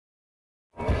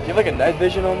have like a night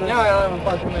vision on this? No, I don't have a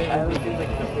fucking night Adam vision. seems like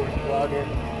the horse blogger.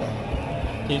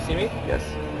 Can you see me? Yes.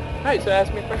 Alright, so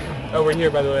ask me a question. Oh, we're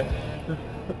here, by the way.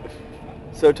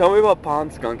 So tell me about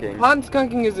pond skunking. Pond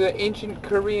skunking is an ancient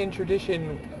Korean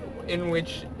tradition in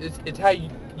which it's how you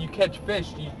catch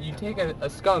fish. You take a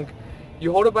skunk,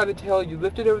 you hold it by the tail, you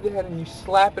lift it over the head, and you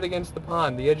slap it against the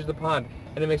pond, the edge of the pond,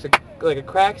 and it makes like a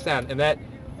crack sound, and that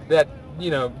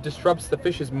disrupts the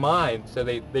fish's mind, so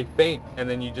they faint, and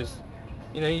then you just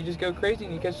go crazy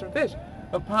and you catch some fish.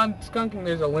 But pond skunking,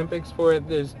 there's Olympics for it.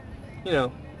 There's a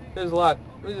lot.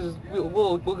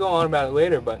 We'll go on about it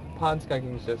later, but pond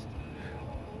skunking is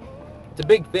it's a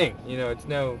big thing. It's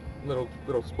no little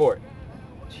sport.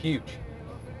 It's huge.